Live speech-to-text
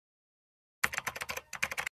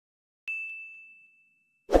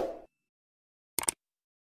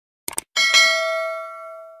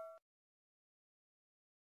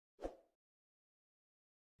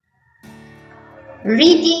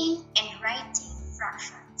reading and writing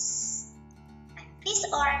fractions. And these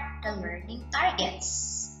are the learning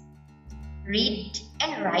targets. Read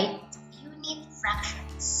and write unit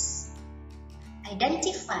fractions.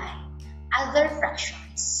 Identify other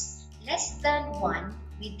fractions less than 1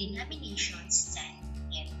 with denominations 10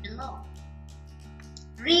 and below.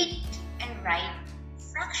 Read and write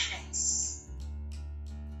fractions.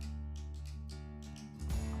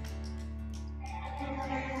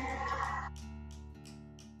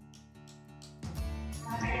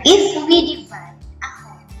 If we divide a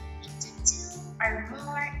whole into 2 or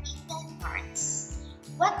more equal parts,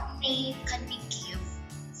 what name can we give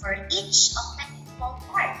for each of the equal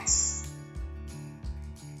parts?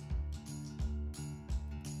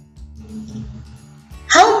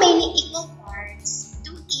 How many equal parts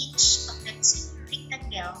do each of the 2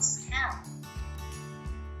 rectangles have?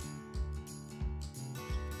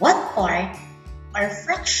 What part or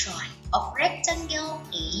fraction of rectangle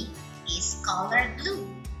A is colored blue?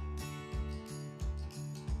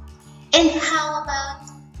 And how about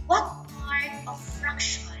what part of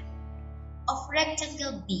fraction of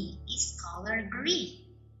rectangle B is colored green?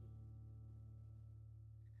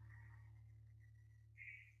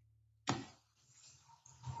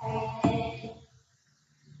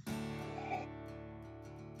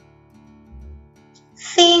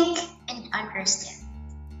 Think and understand.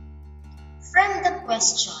 From the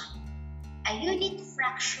question, a unit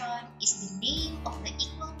fraction is the name of the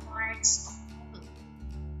equal parts of whole.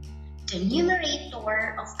 The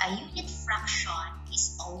numerator of a unit fraction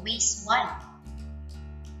is always 1.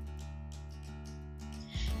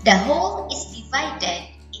 The whole is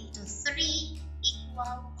divided into 3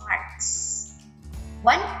 equal parts.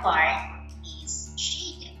 One part is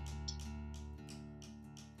shaded.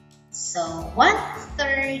 So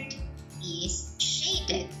 1/3 is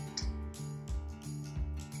shaded.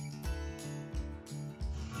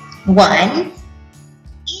 1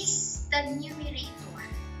 is the numerator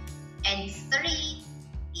and 3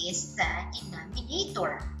 is the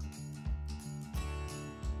denominator.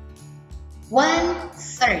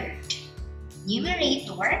 1/3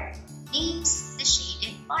 numerator names the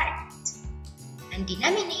shaded part, and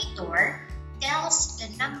denominator tells the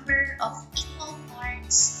number of equal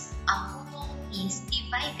parts a whole is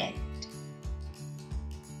divided.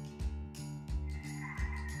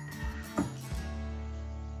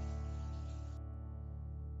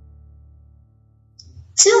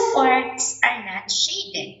 Two parts are not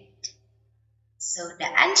shaded, so the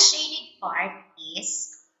unshaded part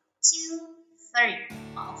is 2/3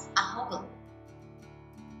 of a whole,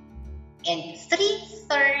 and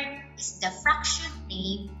 3/3 is the fraction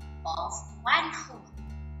name of one whole.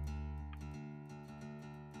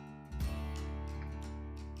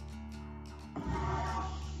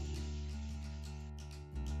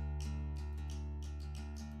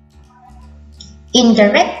 In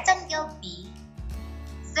the rectangle B,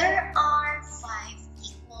 there are 5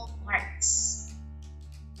 equal parts.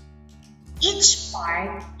 Each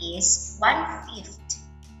part is 1/5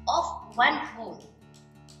 of one whole.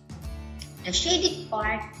 The shaded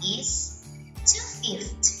part is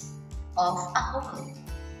 2/5 of a whole.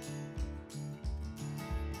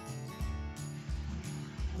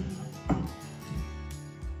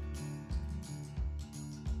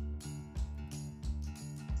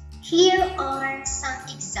 Here are some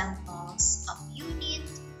examples of unit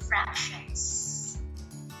fractions.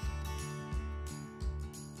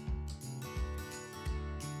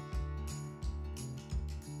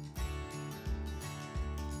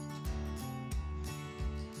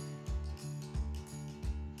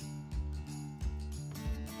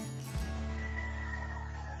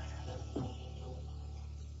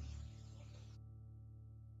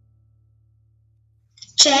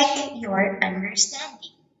 Check your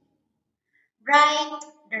understanding. Write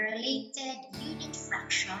the related unit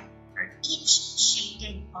fraction for each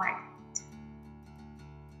shaded part.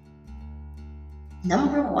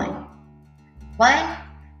 Number 1. 1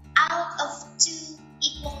 out of 2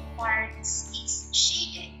 equal parts is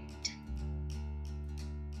shaded.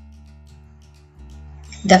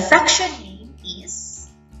 The fraction name is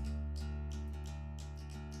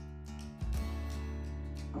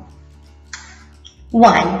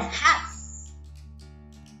 1/2.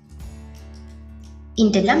 In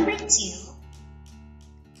the number 2,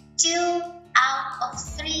 2 out of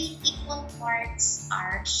 3 equal parts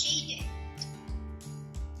are shaded.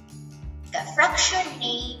 The fraction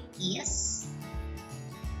name is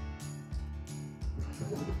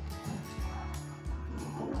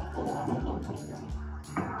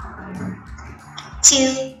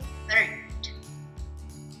 2/3.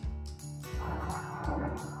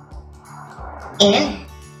 And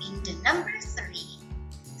in the number 3,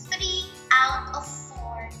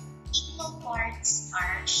 parts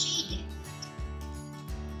are shaded.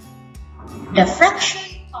 The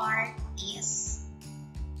fraction part is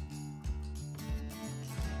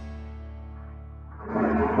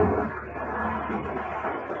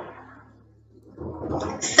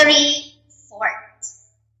 3/4.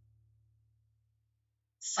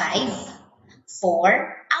 5.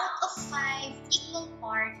 4 out of 5 equal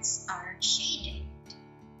parts are shaded.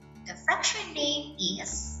 The fraction name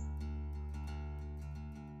is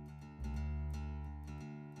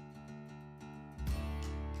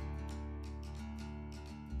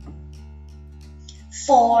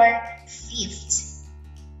 4/5.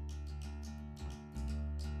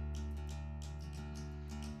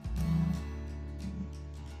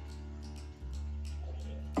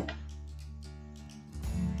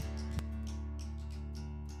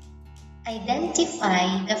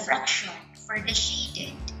 Identify the fraction for the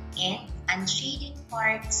shaded and unshaded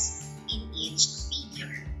parts in each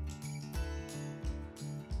figure.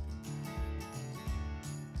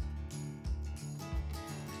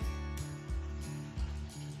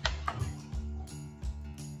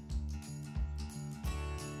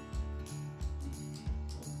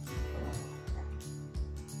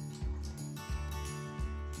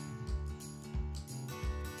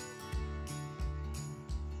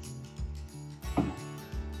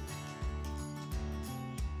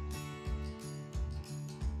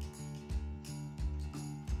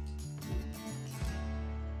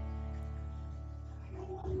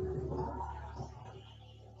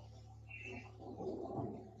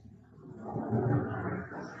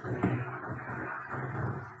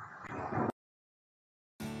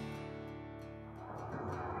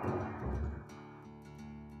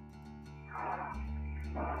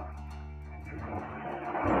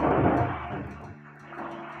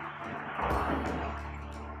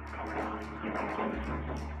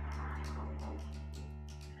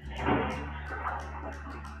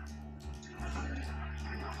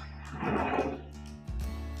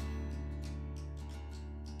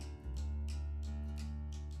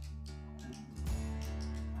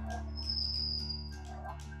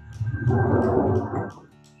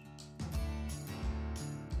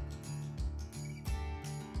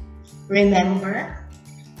 Remember,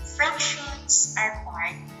 fractions are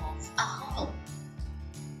part of a whole.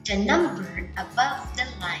 The number above the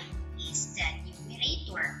line is the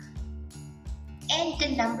numerator, and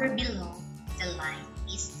the number below the line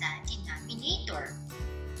is the denominator.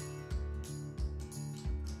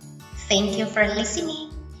 Thank you for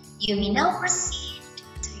listening. You may now proceed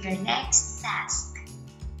to your next task.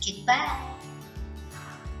 Goodbye.